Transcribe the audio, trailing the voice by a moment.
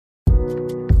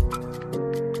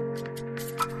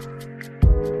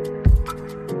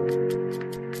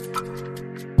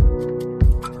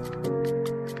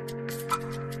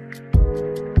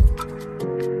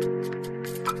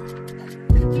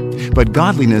But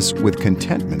godliness with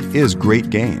contentment is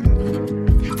great gain.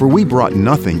 For we brought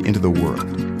nothing into the world,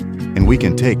 and we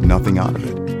can take nothing out of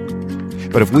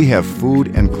it. But if we have food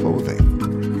and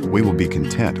clothing, we will be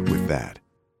content with that.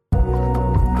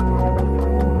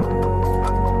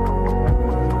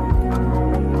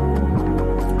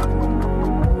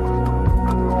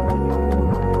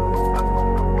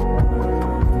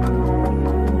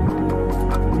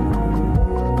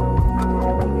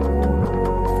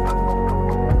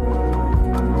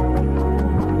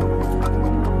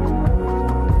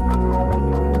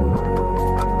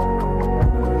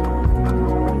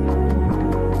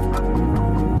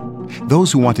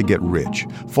 Those who want to get rich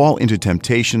fall into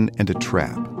temptation and a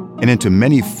trap, and into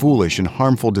many foolish and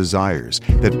harmful desires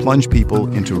that plunge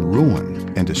people into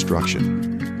ruin and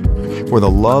destruction. For the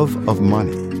love of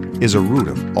money is a root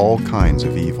of all kinds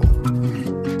of evil.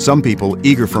 Some people,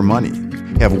 eager for money,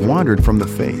 have wandered from the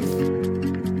faith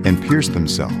and pierced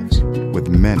themselves with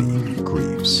many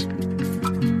griefs.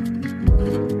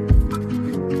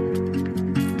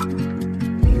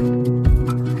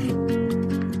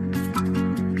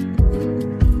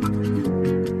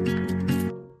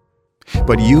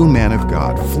 But you, man of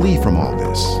God, flee from all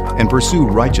this and pursue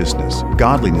righteousness,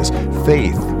 godliness,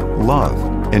 faith,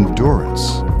 love,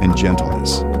 endurance, and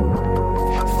gentleness.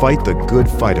 Fight the good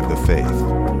fight of the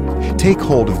faith. Take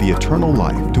hold of the eternal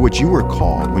life to which you were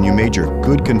called when you made your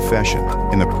good confession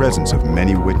in the presence of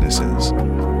many witnesses.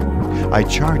 I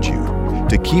charge you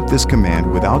to keep this command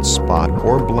without spot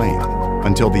or blame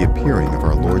until the appearing of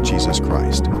our Lord Jesus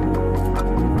Christ.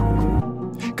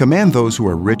 Command those who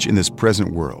are rich in this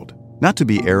present world not to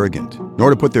be arrogant, nor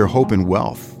to put their hope in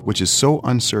wealth, which is so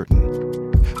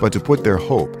uncertain, but to put their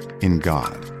hope in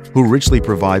God, who richly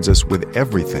provides us with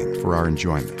everything for our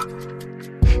enjoyment.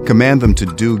 Command them to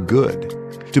do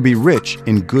good, to be rich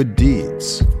in good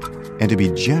deeds, and to be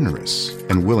generous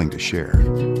and willing to share.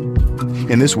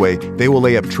 In this way, they will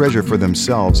lay up treasure for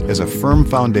themselves as a firm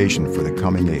foundation for the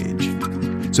coming age,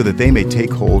 so that they may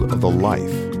take hold of the life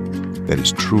that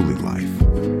is truly life.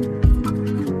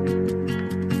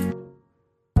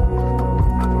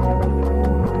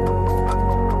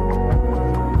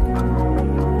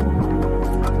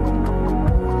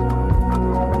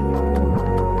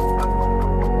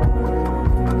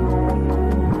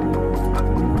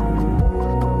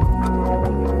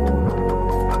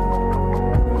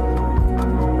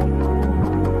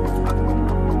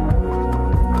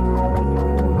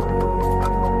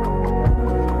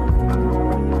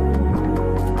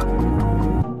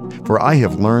 For I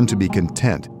have learned to be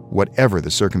content, whatever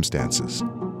the circumstances.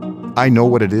 I know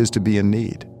what it is to be in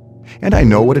need, and I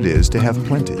know what it is to have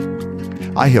plenty.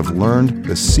 I have learned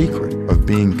the secret of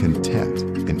being content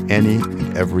in any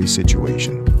and every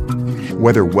situation,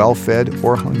 whether well-fed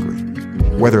or hungry,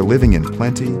 whether living in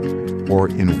plenty or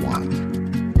in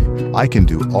want. I can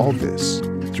do all this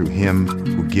through Him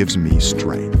who gives me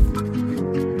strength.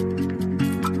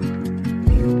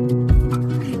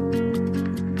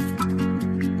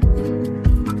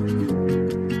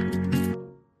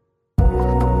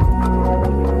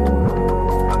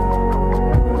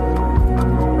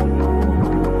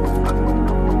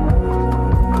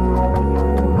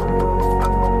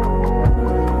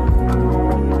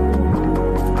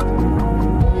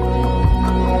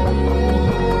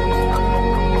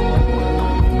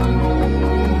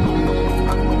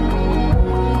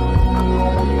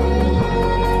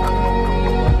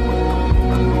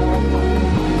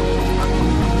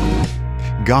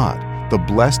 God, the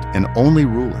blessed and only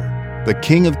ruler, the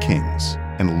King of kings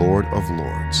and Lord of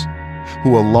lords,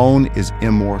 who alone is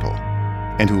immortal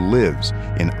and who lives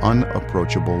in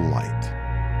unapproachable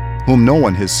light, whom no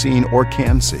one has seen or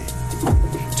can see.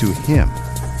 To Him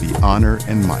be honor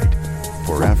and might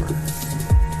forever.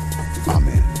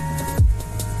 Amen.